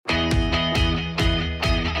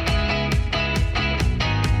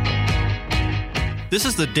This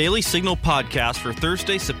is the Daily Signal podcast for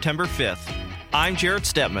Thursday, September 5th. I'm Jared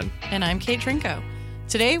Stepman. And I'm Kate Trinko.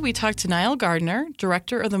 Today, we talked to Niall Gardner,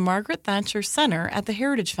 director of the Margaret Thatcher Centre at the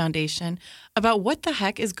Heritage Foundation, about what the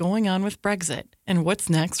heck is going on with Brexit and what's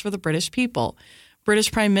next for the British people. British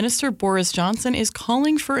Prime Minister Boris Johnson is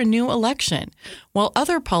calling for a new election, while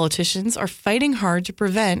other politicians are fighting hard to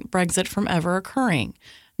prevent Brexit from ever occurring.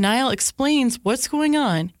 Niall explains what's going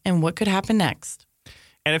on and what could happen next.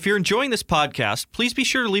 And if you're enjoying this podcast, please be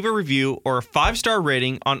sure to leave a review or a 5-star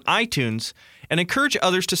rating on iTunes and encourage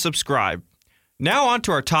others to subscribe. Now on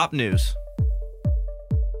to our top news.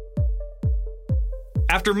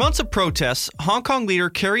 After months of protests, Hong Kong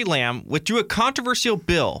leader Carrie Lam withdrew a controversial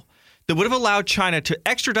bill that would have allowed China to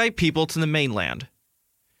extradite people to the mainland.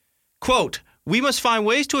 Quote, "We must find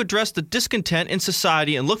ways to address the discontent in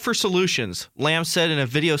society and look for solutions," Lam said in a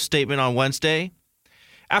video statement on Wednesday.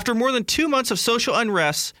 After more than 2 months of social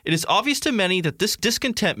unrest, it is obvious to many that this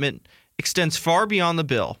discontentment extends far beyond the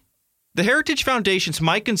bill. The Heritage Foundation's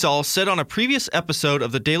Mike Gonzalez said on a previous episode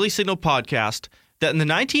of the Daily Signal podcast that in the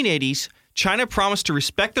 1980s, China promised to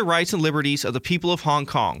respect the rights and liberties of the people of Hong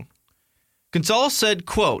Kong. Gonzalez said,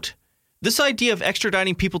 quote, "This idea of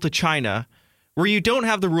extraditing people to China, where you don't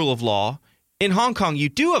have the rule of law, in Hong Kong you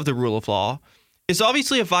do have the rule of law, is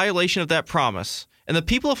obviously a violation of that promise. And the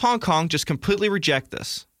people of Hong Kong just completely reject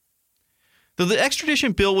this." Though the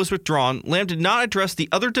extradition bill was withdrawn, Lam did not address the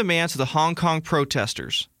other demands of the Hong Kong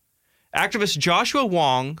protesters. Activist Joshua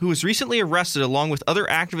Wong, who was recently arrested along with other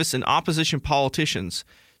activists and opposition politicians,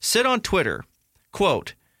 said on Twitter,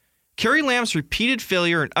 quote, "Carrie Lam's repeated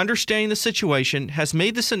failure in understanding the situation has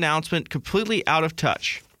made this announcement completely out of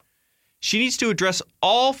touch. She needs to address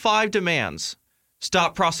all 5 demands.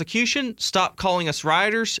 Stop prosecution, stop calling us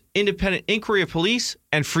rioters, independent inquiry of police,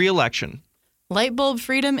 and free election." Light bulb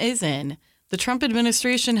freedom is in. The Trump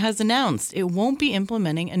administration has announced it won't be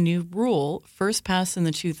implementing a new rule, first passed in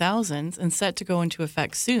the 2000s and set to go into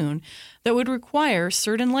effect soon, that would require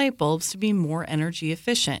certain light bulbs to be more energy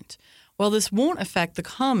efficient. While this won't affect the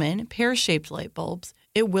common pear-shaped light bulbs,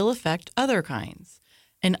 it will affect other kinds.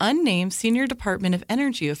 An unnamed senior Department of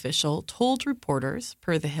Energy official told reporters,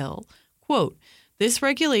 per The Hill, quote, "This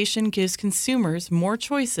regulation gives consumers more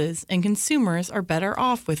choices, and consumers are better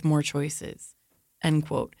off with more choices," end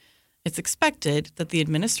quote. It's expected that the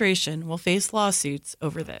administration will face lawsuits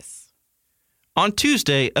over this. On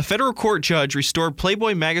Tuesday, a federal court judge restored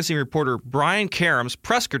Playboy magazine reporter Brian Karem's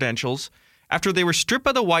press credentials after they were stripped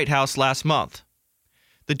by the White House last month.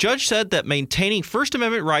 The judge said that maintaining First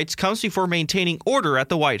Amendment rights comes before maintaining order at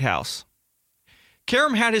the White House.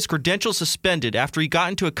 Karem had his credentials suspended after he got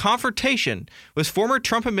into a confrontation with former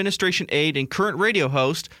Trump administration aide and current radio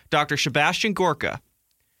host Dr. Sebastian Gorka.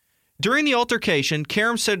 During the altercation,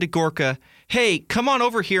 Karem said to Gorka, "Hey, come on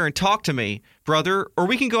over here and talk to me, brother, or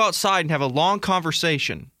we can go outside and have a long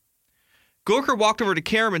conversation." Gorka walked over to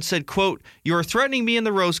Karem and said, quote, "You are threatening me in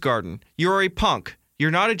the Rose Garden. You are a punk.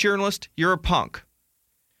 You're not a journalist. You're a punk."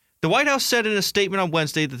 The White House said in a statement on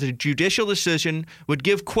Wednesday that the judicial decision would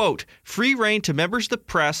give, quote, "free rein to members of the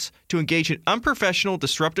press to engage in unprofessional,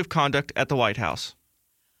 disruptive conduct at the White House."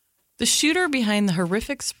 The shooter behind the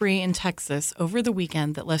horrific spree in Texas over the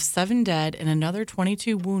weekend that left 7 dead and another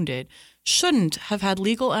 22 wounded shouldn't have had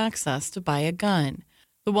legal access to buy a gun.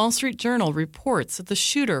 The Wall Street Journal reports that the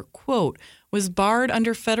shooter, quote, "was barred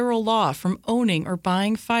under federal law from owning or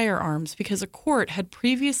buying firearms because a court had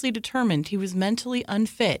previously determined he was mentally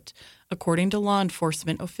unfit, according to law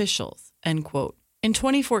enforcement officials," end quote. In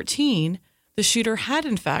 2014, the shooter had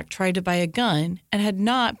in fact tried to buy a gun and had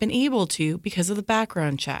not been able to because of the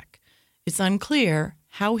background check. It's unclear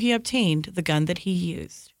how he obtained the gun that he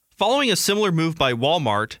used. Following a similar move by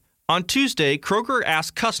Walmart, on Tuesday, Kroger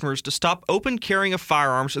asked customers to stop open carrying of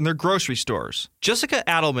firearms in their grocery stores. Jessica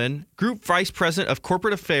Adelman, Group Vice President of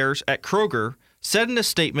Corporate Affairs at Kroger, said in a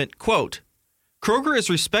statement, quote, "Kroger is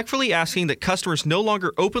respectfully asking that customers no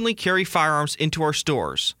longer openly carry firearms into our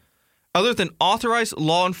stores, other than authorized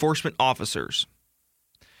law enforcement officers."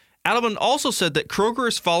 Adelman also said that Kroger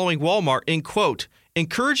is following Walmart in, quote,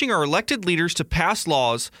 "encouraging our elected leaders to pass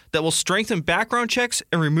laws that will strengthen background checks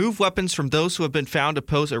and remove weapons from those who have been found to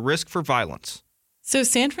pose a risk for violence." So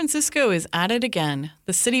San Francisco is at it again.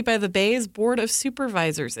 The City by the Bay's Board of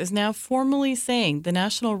Supervisors is now formally saying the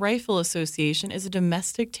National Rifle Association is a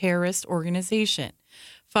domestic terrorist organization.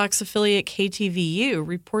 Fox affiliate KTVU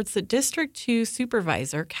reports that District 2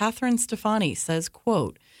 Supervisor Catherine Stefani says,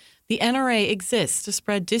 quote, "The NRA exists to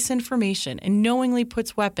spread disinformation and knowingly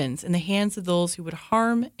puts weapons in the hands of those who would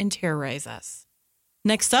harm and terrorize us."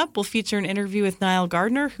 Next up, we'll feature an interview with Niall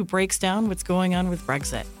Gardner, who breaks down what's going on with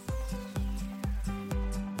Brexit.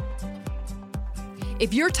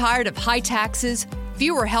 If you're tired of high taxes,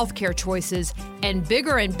 fewer healthcare choices, and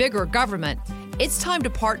bigger government, it's time to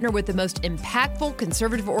partner with the most impactful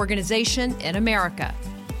conservative organization in America.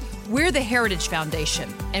 We're the Heritage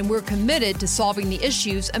Foundation, and we're committed to solving the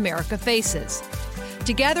issues America faces.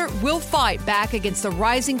 Together, we'll fight back against the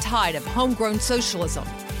rising tide of homegrown socialism,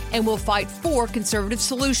 and we'll fight for conservative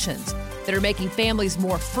solutions that are making families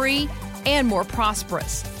more free and more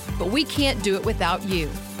prosperous. But we can't do it without you.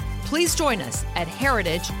 Please join us at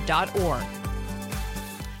heritage.org.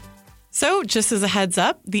 So, just as a heads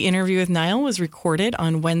up, the interview with Niall was recorded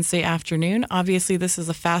on Wednesday afternoon. Obviously, this is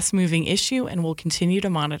a fast-moving issue, and we'll continue to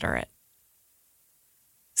monitor it.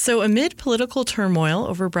 So, amid political turmoil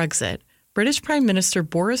over Brexit, British Prime Minister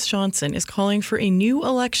Boris Johnson is calling for a new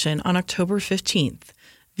election on October 15th.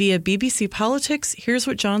 Via BBC Politics, here's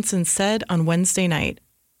what Johnson said on Wednesday night.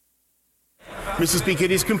 Mr. Speaker,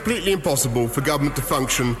 it is completely impossible for government to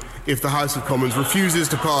function if the House of Commons refuses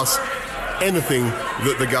to pass anything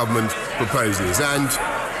that the government proposes. And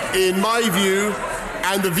in my view,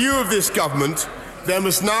 and the view of this government, there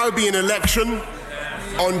must now be an election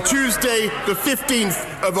on Tuesday, the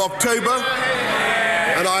 15th of October.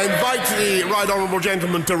 And I invite the right honourable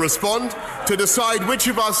gentleman to respond, to decide which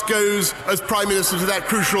of us goes as Prime Minister to that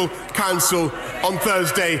crucial council on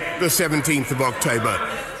Thursday, the 17th of October.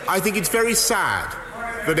 I think it's very sad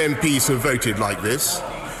that MPs have voted like this.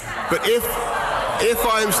 But if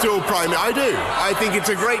I am still Prime Minister, I do. I think it's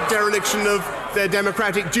a great dereliction of their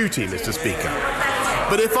democratic duty, Mr. Speaker.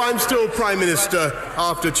 But if I'm still Prime Minister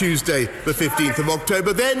after Tuesday, the 15th of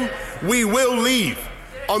October, then we will leave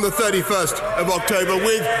on the 31st of October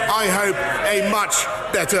with, I hope, a much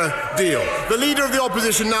better deal. The Leader of the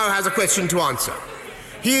Opposition now has a question to answer.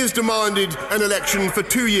 He has demanded an election for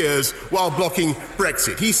 2 years while blocking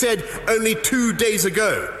Brexit. He said only 2 days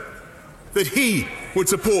ago that he would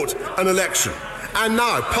support an election. And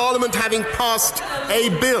now, Parliament having passed a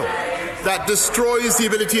bill that destroys the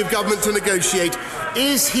ability of government to negotiate,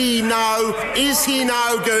 is he now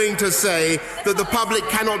going to say that the public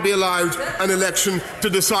cannot be allowed an election to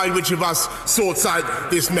decide which of us sorts out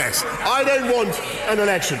this mess? I don't want an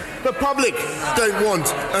election. The public don't want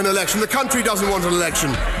an election. The country doesn't want an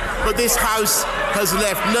election. But this House has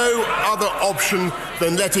left no other option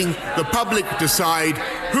than letting the public decide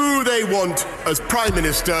who they want as Prime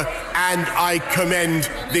Minister, and I commend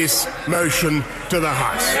this motion to the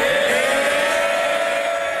House.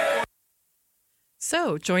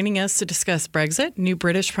 So, joining us to discuss Brexit, new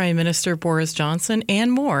British Prime Minister Boris Johnson,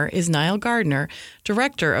 and more is Niall Gardner,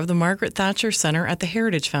 Director of the Margaret Thatcher Centre at the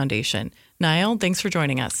Heritage Foundation. Niall, thanks for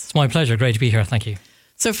joining us. It's my pleasure. Great to be here. Thank you.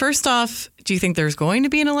 So first off, do you think there's going to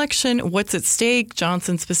be an election? What's at stake?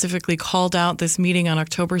 Johnson specifically called out this meeting on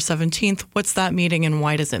October 17th. What's that meeting and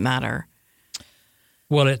why does it matter?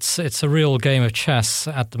 Well, it's a real game of chess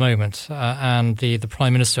at the moment, and the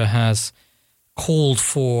Prime Minister has called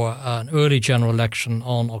for an early general election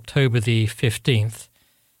on October the 15th,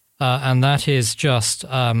 and that is just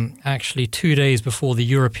actually 2 days before the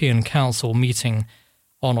European Council meeting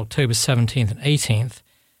on October 17th and 18th,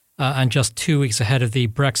 and just 2 weeks ahead of the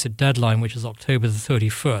Brexit deadline, which is October the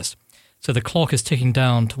 31st. So the clock is ticking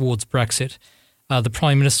down towards Brexit. The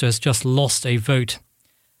Prime Minister has just lost a vote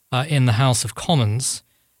in the House of Commons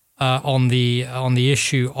on the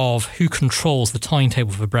issue of who controls the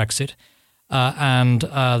timetable for Brexit. And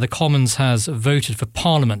the Commons has voted for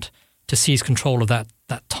Parliament to seize control of that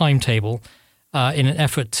timetable in an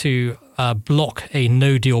effort to block a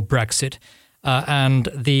no-deal Brexit. And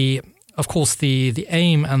of course, the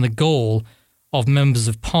aim and the goal of members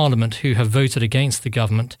of Parliament who have voted against the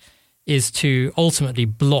government is to ultimately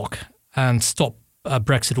block and stop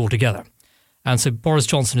Brexit altogether. And so Boris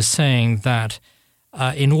Johnson is saying that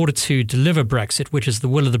in order to deliver Brexit, which is the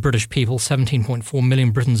will of the British people, 17.4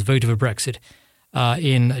 million Britons voted for Brexit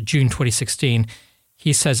in June 2016,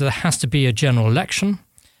 he says there has to be a general election,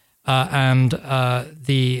 and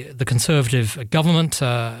the Conservative government,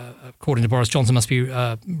 according to Boris Johnson, must be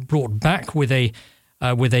brought back with a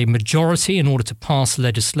majority in order to pass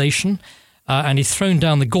legislation. And he's thrown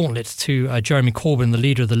down the gauntlet to Jeremy Corbyn, the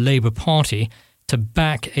leader of the Labour Party, to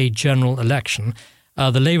back a general election.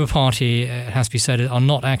 The Labour Party, it has to be said, are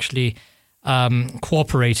not actually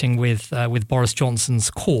cooperating with Boris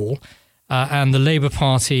Johnson's call, and the Labour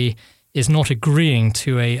Party is not agreeing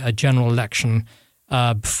to a general election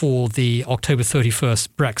before the October 31st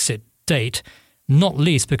Brexit date, not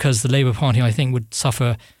least because the Labour Party, I think, would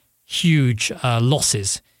suffer huge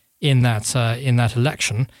losses in that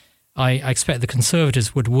election. I expect the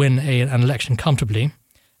Conservatives would win an election comfortably,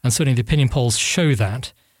 and certainly the opinion polls show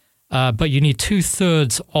that. But you need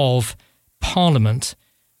 2/3 of Parliament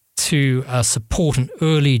to support an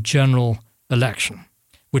early general election,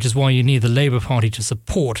 which is why you need the Labour Party to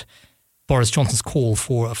support Boris Johnson's call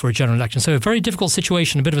for a general election. So a very difficult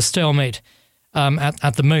situation, a bit of a stalemate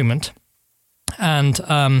at the moment. And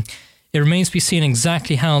it remains to be seen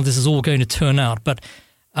exactly how this is all going to turn out. But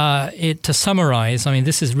to summarise, I mean,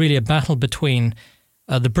 this is really a battle between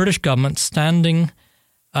the British government standing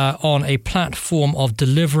on a platform of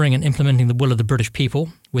delivering and implementing the will of the British people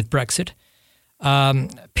with Brexit,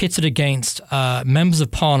 pitted against members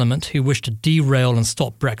of Parliament who wish to derail and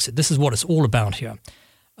stop Brexit. This is what it's all about here.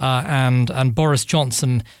 And Boris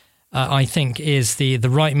Johnson, I think, is the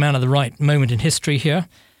right man at the right moment in history here.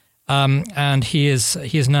 And he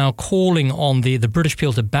is now calling on the British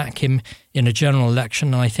people to back him in a general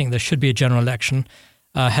election. And I think there should be a general election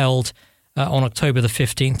held on October the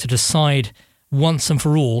 15th to decide once and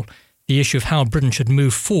for all the issue of how Britain should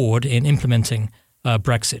move forward in implementing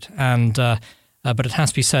Brexit. And but it has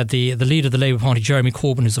to be said, the leader of the Labour Party, Jeremy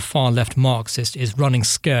Corbyn, who's a far-left Marxist, is running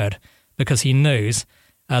scared because he knows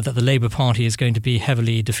that the Labour Party is going to be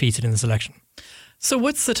heavily defeated in this election. So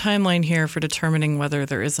what's the timeline here for determining whether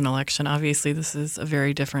there is an election? Obviously, this is a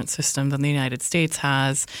very different system than the United States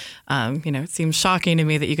has. It seems shocking to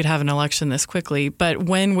me that you could have an election this quickly, but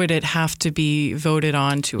when would it have to be voted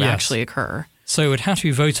on to actually occur? So it would have to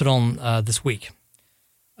be voted on this week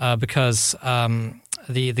because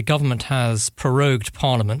the government has prorogued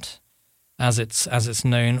Parliament, as it's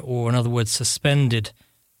known, or in other words, suspended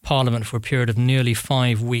Parliament for a period of nearly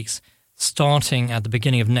 5 weeks, starting at the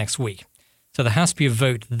beginning of next week. So there has to be a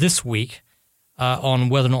vote this week on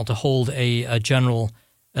whether or not to hold a general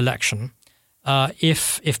election.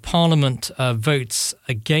 If Parliament votes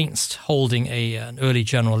against holding an early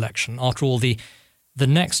general election, after all, the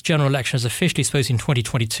next general election is officially supposed to be in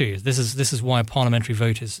 2022. This is why a parliamentary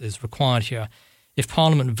vote is required here. If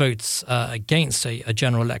Parliament votes against a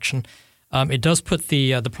general election, it does put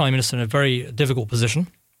the Prime Minister in a very difficult position.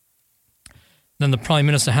 Then the Prime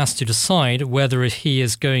Minister has to decide whether he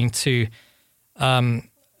is going to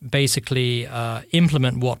basically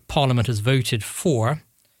implement what Parliament has voted for,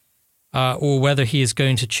 or whether he is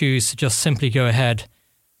going to choose to just simply go ahead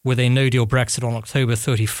with a no-deal Brexit on October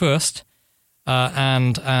 31st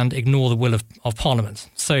and ignore the will of Parliament.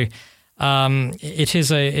 So it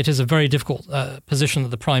is a very difficult position that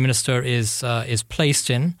the Prime Minister is placed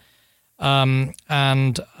in,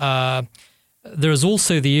 and there is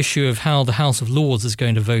also the issue of how the House of Lords is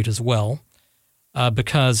going to vote as well.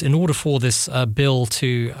 Because in order for this bill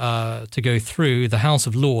to go through, the House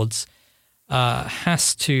of Lords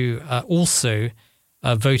has to also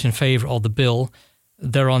vote in favour of the bill.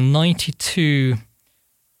 There are 92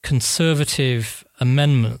 Conservative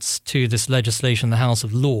amendments to this legislation in the House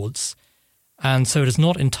of Lords, and so it is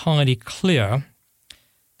not entirely clear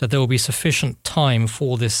that there will be sufficient time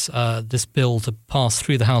for this bill to pass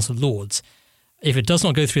through the House of Lords. If it does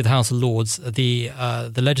not go through the House of Lords, the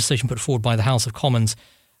legislation put forward by the House of Commons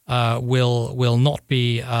will not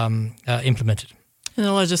be implemented. And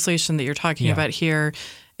the legislation that you're talking about here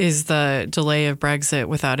is the delay of Brexit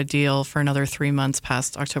without a deal for another 3 months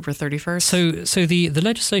past October 31st. So the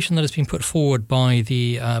legislation that has been put forward by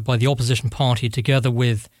the opposition party, together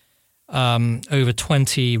with over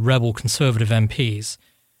 20 rebel Conservative MPs,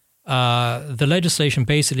 the legislation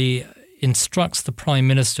basically instructs the Prime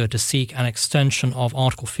Minister to seek an extension of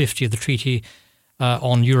Article 50 of the Treaty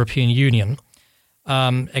on European Union,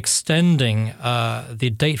 extending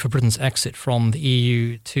the date for Britain's exit from the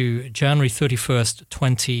EU to January 31st,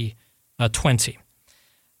 2020.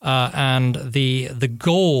 And the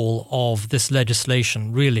goal of this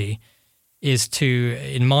legislation really is to,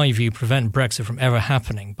 in my view, prevent Brexit from ever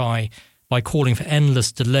happening by calling for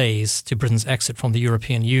endless delays to Britain's exit from the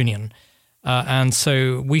European Union. And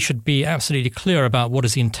so we should be absolutely clear about what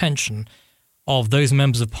is the intention of those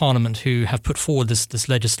members of Parliament who have put forward this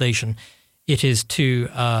legislation. It is to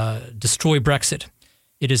destroy Brexit.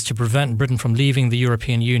 It is to prevent Britain from leaving the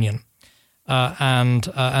European Union. And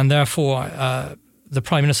therefore, the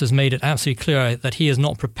Prime Minister has made it absolutely clear that he is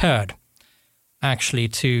not prepared actually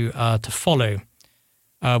to follow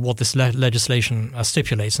what this legislation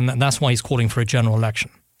stipulates. And that's why he's calling for a general election.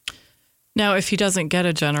 Now, if he doesn't get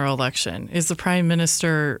a general election, is the Prime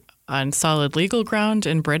Minister on solid legal ground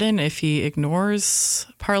in Britain if he ignores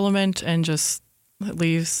Parliament and just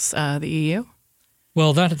leaves the EU?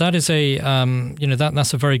 Well, that is a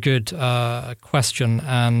that's a very good question,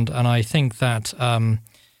 and I think that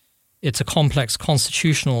it's a complex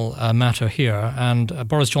constitutional matter here. And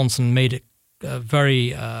Boris Johnson made it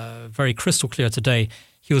very crystal clear today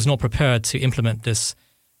he was not prepared to implement this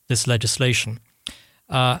legislation.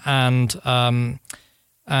 And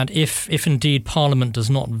And if indeed Parliament does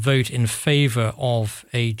not vote in favour of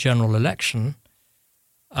a general election,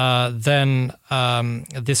 then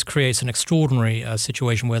this creates an extraordinary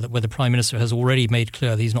situation where the Prime Minister has already made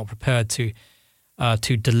clear that he's not prepared to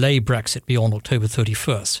delay Brexit beyond October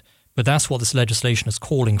 31st. But that's what this legislation is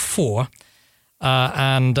calling for.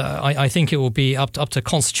 And I think it will be up to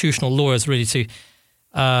constitutional lawyers really to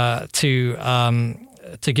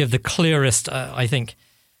give the clearest,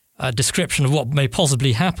 description of what may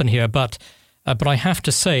possibly happen here. But I have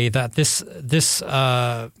to say that this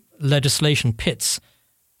legislation pits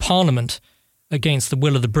Parliament against the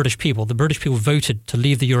will of the British people. The British people voted to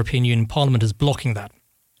leave the European Union. Parliament is blocking that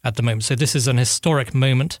at the moment. So this is an historic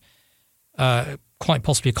moment, quite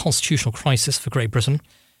possibly a constitutional crisis for Great Britain.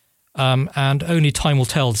 And only time will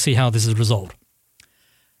tell to see how this is resolved.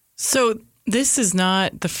 So this is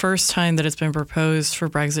not the first time that it's been proposed for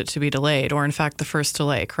Brexit to be delayed, or in fact the first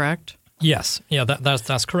delay, correct? Yes, yeah,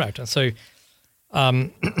 that's correct. And so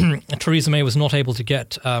Theresa May was not able to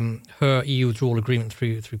get her EU withdrawal agreement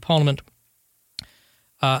through Parliament,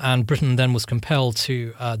 and Britain then was compelled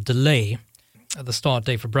to delay the start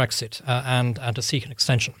date for Brexit and to seek an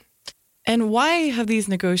extension. And why have these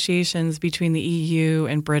negotiations between the EU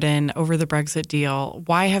and Britain over the Brexit deal,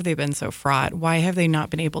 why have they been so fraught? Why have they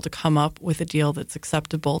not been able to come up with a deal that's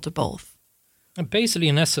acceptable to both? And basically,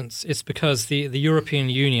 in essence, it's because the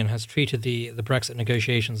European Union has treated the Brexit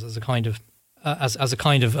negotiations as a kind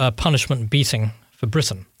of punishment beating for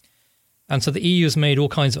Britain. And so the EU has made all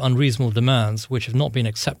kinds of unreasonable demands which have not been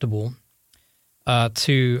acceptable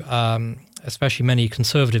to especially many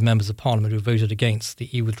Conservative members of Parliament who voted against the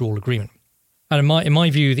EU withdrawal agreement. And in my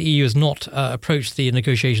view, the EU has not approached the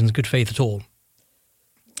negotiations in good faith at all.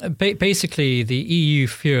 Basically, the EU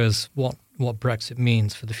fears what Brexit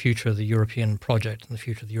means for the future of the European project and the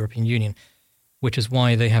future of the European Union, which is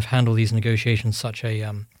why they have handled these negotiations such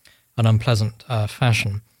an unpleasant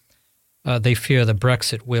fashion. They fear that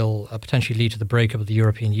Brexit will potentially lead to the breakup of the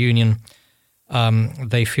European Union.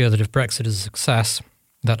 They fear that if Brexit is a success,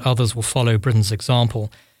 that others will follow Britain's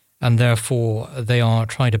example, and therefore they are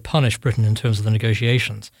trying to punish Britain in terms of the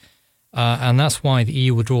negotiations. And that's why the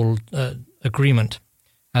EU withdrawal agreement,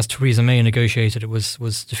 as Theresa May negotiated it,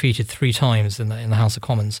 was defeated 3 times in the House of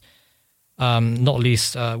Commons, not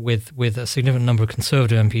least with a significant number of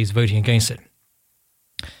Conservative MPs voting against it.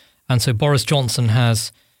 And so Boris Johnson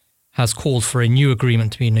has called for a new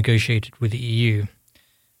agreement to be negotiated with the EU,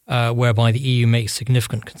 whereby the EU makes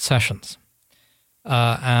significant concessions.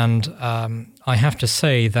 And I have to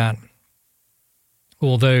say that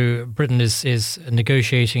although Britain is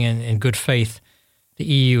negotiating in good faith, the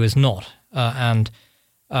EU is not. And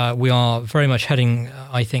we are very much heading,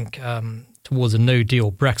 I think, towards a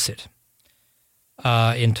no-deal Brexit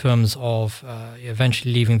in terms of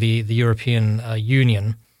eventually leaving the European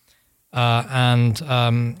Union. And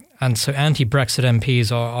so anti-Brexit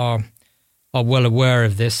MPs are well aware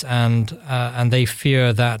of this, and they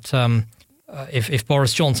fear that if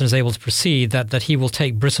Boris Johnson is able to proceed, that he will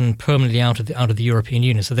take Britain permanently out of the European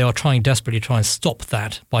Union. So they are desperately trying to stop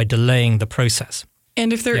that by delaying the process.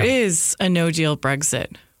 And if there is a no-deal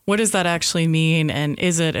Brexit, what does that actually mean? And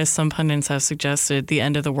is it, as some pundits have suggested, the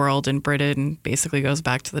end of the world and Britain basically goes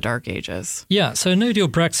back to the Dark Ages? Yeah, so no-deal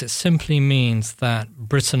Brexit simply means that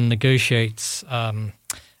Britain negotiates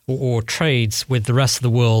or trades with the rest of the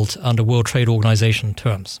world under World Trade Organization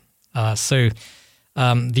terms.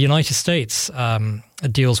 The United States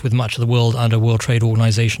deals with much of the world under World Trade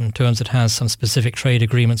Organization terms. It has some specific trade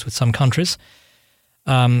agreements with some countries,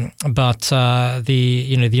 but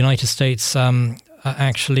the United States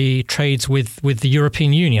actually trades with the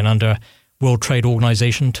European Union under World Trade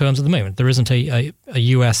Organization terms at the moment. There isn't a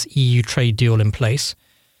US-EU trade deal in place.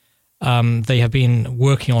 They have been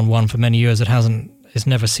working on one for many years. It's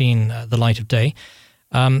never seen the light of day,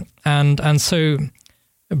 and so.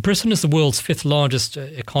 Britain is the world's 5th largest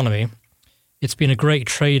economy. It's been a great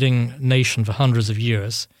trading nation for hundreds of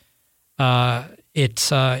years. It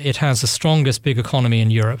has the strongest big economy in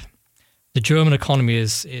Europe. The German economy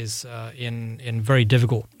is in very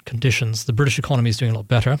difficult conditions. The British economy is doing a lot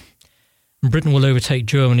better. Britain will overtake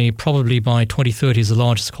Germany probably by 2030 as the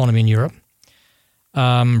largest economy in Europe.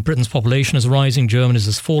 Britain's population is rising. Germany's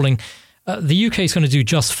is falling. The UK is going to do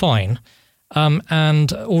just fine.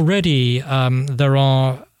 And already there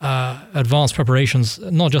are advanced preparations,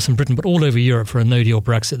 not just in Britain, but all over Europe for a no-deal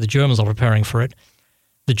Brexit. The Germans are preparing for it.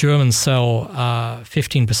 The Germans sell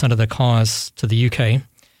 15% of their cars to the UK.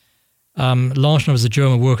 Large numbers of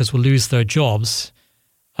German workers will lose their jobs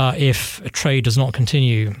if trade does not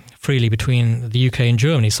continue freely between the UK and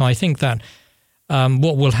Germany. So I think that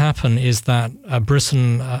what will happen is that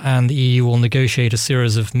Britain and the EU will negotiate a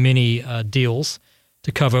series of mini deals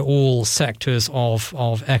to cover all sectors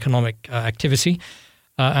of economic activity,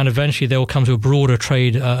 and eventually they will come to a broader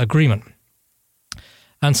trade agreement.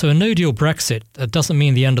 And so a no-deal Brexit doesn't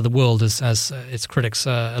mean the end of the world, as its critics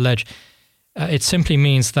allege. It simply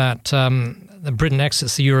means that Britain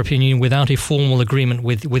exits the European Union without a formal agreement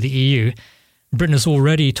with the EU. Britain is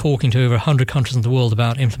already talking to over 100 countries in the world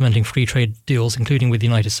about implementing free trade deals, including with the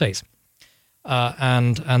United States.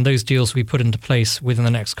 And those deals will be put into place within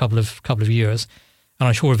the next couple of years. And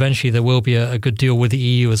I'm sure eventually there will be a good deal with the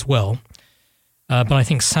EU as well. But I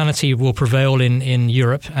think sanity will prevail in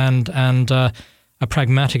Europe, and a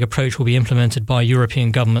pragmatic approach will be implemented by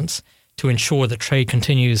European governments to ensure that trade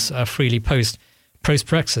continues freely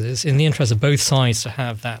post-Brexit. It's in the interest of both sides to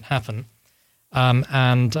have that happen.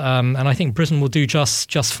 And I think Britain will do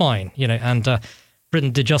just fine, and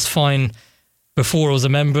Britain did just fine before it was a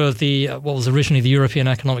member of what was originally the European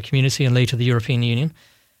Economic Community and later the European Union.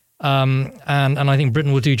 And I think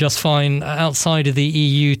Britain will do just fine outside of the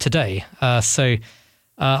EU today. So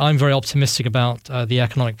I'm very optimistic about the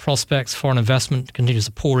economic prospects. Foreign investment continues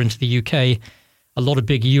to pour into the UK. A lot of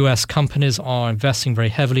big US companies are investing very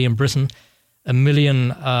heavily in Britain. 1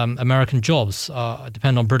 million American jobs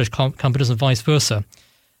depend on British companies and vice versa.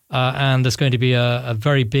 And there's going to be a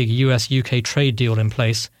very big US-UK trade deal in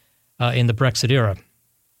place in the Brexit era.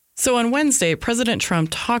 So on Wednesday, President Trump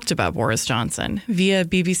talked about Boris Johnson. Via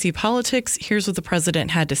BBC Politics, here's what the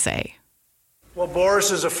president had to say. Well,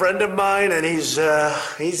 Boris is a friend of mine, and he's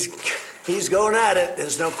going at it.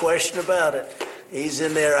 There's no question about it. He's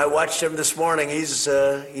in there. I watched him this morning. He's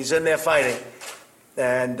in there fighting.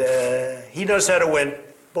 And he knows how to win.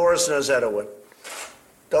 Boris knows how to win.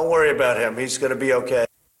 Don't worry about him. He's going to be okay.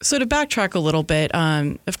 So to backtrack a little bit,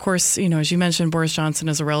 of course, as you mentioned, Boris Johnson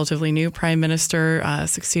is a relatively new prime minister,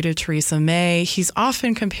 succeeded Theresa May. He's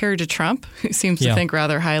often compared to Trump, who seems to think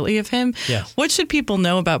rather highly of him. Yes. What should people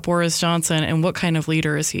know about Boris Johnson, and what kind of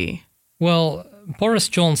leader is he? Well, Boris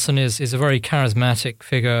Johnson is a very charismatic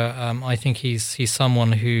figure. I think he's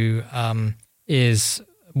someone who is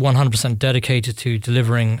 100% dedicated to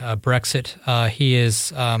delivering Brexit.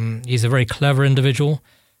 He's a very clever individual.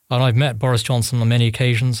 And I've met Boris Johnson on many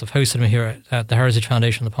occasions. I've hosted him here at the Heritage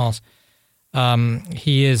Foundation in the past.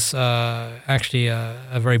 He is actually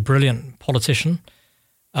a very brilliant politician,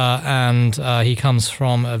 and he comes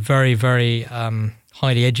from a very, very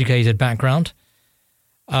highly educated background.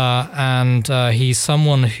 And he's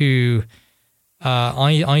someone who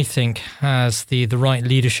I think has the right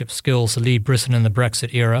leadership skills to lead Britain in the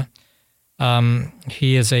Brexit era.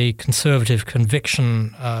 He is a conservative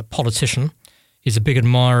conviction politician. He's a big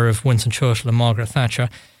admirer of Winston Churchill and Margaret Thatcher.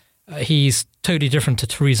 He's totally different to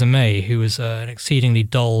Theresa May, who was an exceedingly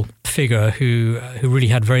dull figure who really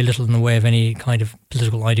had very little in the way of any kind of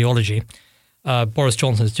political ideology. Boris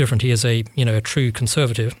Johnson is different. He is a true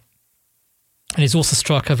conservative, and he's also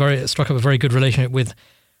struck up a very good relationship with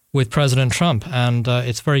President Trump. And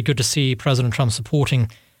it's very good to see President Trump supporting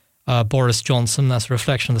Boris Johnson. That's a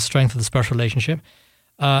reflection of the strength of the special relationship.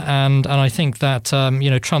 And I think that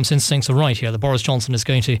Trump's instincts are right here. That Boris Johnson is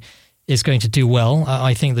going to do well.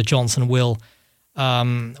 I think that Johnson will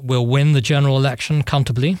win the general election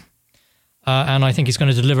comfortably, and I think he's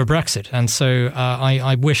going to deliver Brexit. And so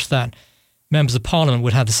I wish that members of Parliament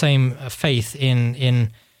would have the same faith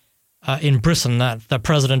in Britain that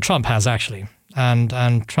President Trump has actually.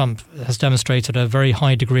 And Trump has demonstrated a very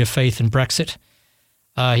high degree of faith in Brexit.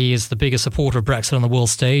 He is the biggest supporter of Brexit on the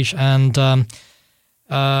world stage, and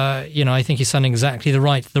I think he's sending exactly the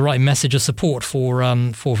right message of support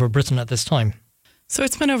for Britain at this time. So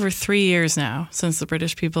it's been over 3 years now since the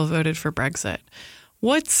British people voted for Brexit.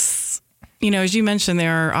 What's, as you mentioned,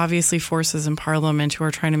 there are obviously forces in Parliament who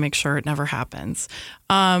are trying to make sure it never happens.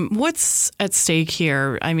 What's at stake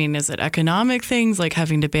here? I mean, is it economic things like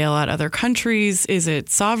having to bail out other countries? Is it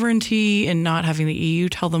sovereignty and not having the EU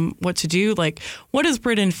tell them what to do? Like, what does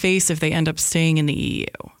Britain face if they end up staying in the EU?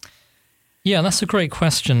 Yeah, that's a great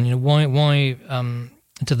question. Why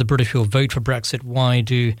did the British people vote for Brexit? Why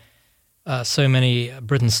do so many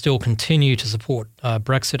Britons still continue to support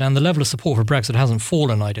Brexit? And the level of support for Brexit hasn't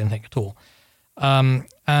fallen, I don't think, at all.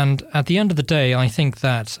 And at the end of the day, I think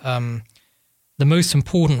that the most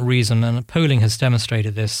important reason, and polling has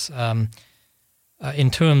demonstrated this, in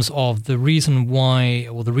terms of the reason why,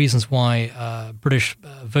 or the reasons why British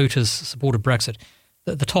voters supported Brexit,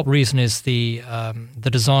 the top reason is the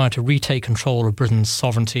desire to retake control of Britain's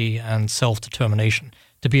sovereignty and self-determination,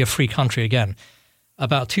 to be a free country again.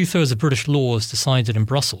 About 2/3 of British laws decided in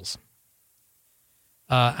Brussels.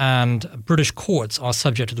 and British courts are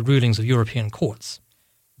subject to the rulings of European courts.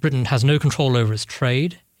 Britain has no control over its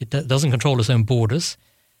trade. It doesn't control its own borders.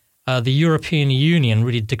 The European Union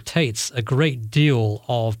really dictates a great deal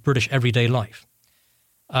of British everyday life.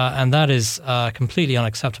 And that is completely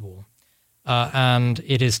unacceptable. And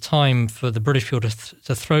it is time for the British people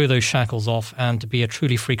to throw those shackles off and to be a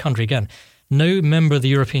truly free country again. No member of the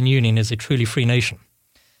European Union is a truly free nation.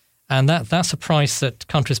 And that's a price that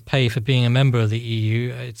countries pay for being a member of the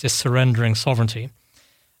EU. It's just surrendering sovereignty.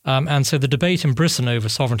 And so the debate in Britain over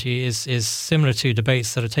sovereignty is similar to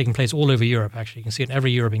debates that are taking place all over Europe, actually. You can see it in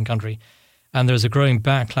every European country. And there's a growing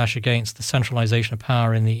backlash against the centralization of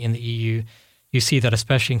power in the EU. You see that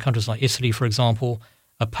especially in countries like Italy, for example.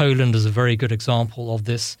 Poland is a very good example of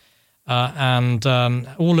this. And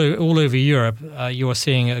all over Europe, you are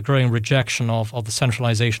seeing a growing rejection of the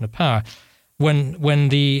centralization of power. When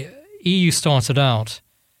the EU started out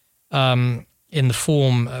in the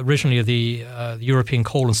form originally of the European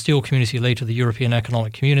Coal and Steel Community, later the European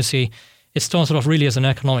Economic Community, it started off really as an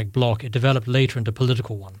economic bloc. It developed later into a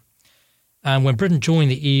political one. And when Britain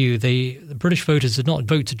joined the EU, the British voters did not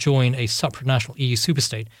vote to join a supranational EU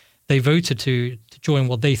superstate. They voted to join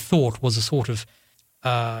what they thought was a sort of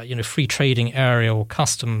free trading area or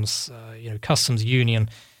customs union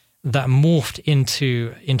that morphed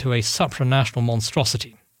into a supranational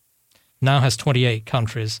monstrosity. Now has 28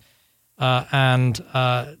 countries, and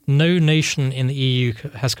no nation in the EU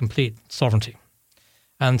has complete sovereignty.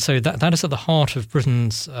 And so that is at the heart of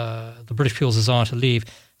the British people's desire to leave.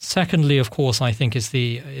 Secondly, of course, I think is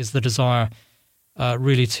the desire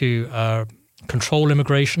really to control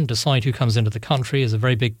immigration, decide who comes into the country is a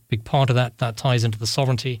very big part of that. That ties into the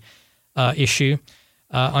sovereignty issue.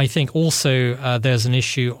 I think also there's an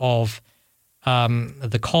issue of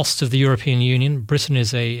the cost of the European Union. Britain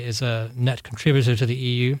is a net contributor to the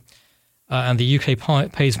EU, and the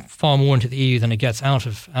UK pays far more into the EU than it gets out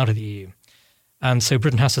of the EU. And so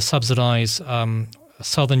Britain has to subsidize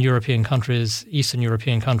southern European countries, eastern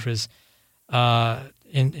European countries, to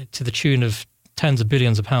the tune of tens of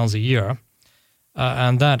billions of pounds a year.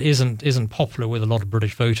 And that isn't popular with a lot of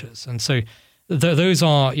British voters, and so those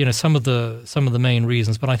are some of the main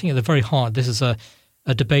reasons. But I think at the very heart, this is a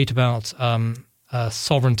debate about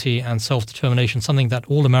sovereignty and self-determination, something that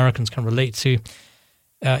all Americans can relate to.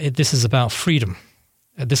 This is about freedom.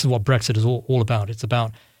 This is what Brexit is all about. It's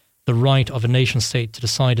about the right of a nation state to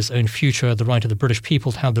decide its own future, the right of the British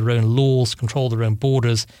people to have their own laws, control their own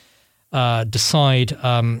borders, decide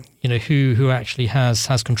who actually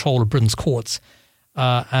has control of Britain's courts.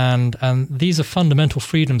 And these are fundamental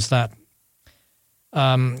freedoms that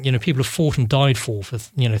people have fought and died for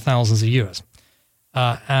thousands of years,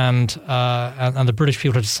 and the British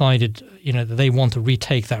people have decided that they want to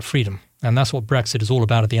retake that freedom, and that's what Brexit is all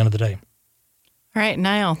about at the end of the day. All right,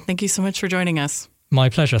 Niall, thank you so much for joining us. My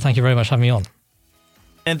pleasure. Thank you very much for having me on.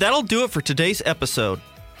 And that'll do it for today's episode.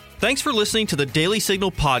 Thanks for listening to the Daily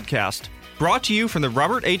Signal podcast, brought to you from the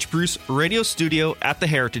Robert H. Bruce Radio Studio at the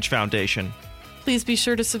Heritage Foundation. Please be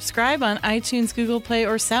sure to subscribe on iTunes, Google Play,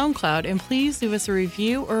 or SoundCloud, and please leave us a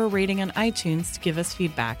review or a rating on iTunes to give us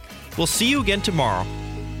feedback. We'll see you again tomorrow.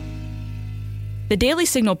 The Daily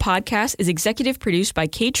Signal podcast is executive produced by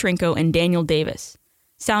Kate Trinko and Daniel Davis.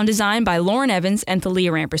 Sound design by Lauren Evans and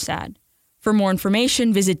Thalia Rampersad. For more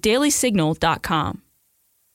information, visit dailysignal.com.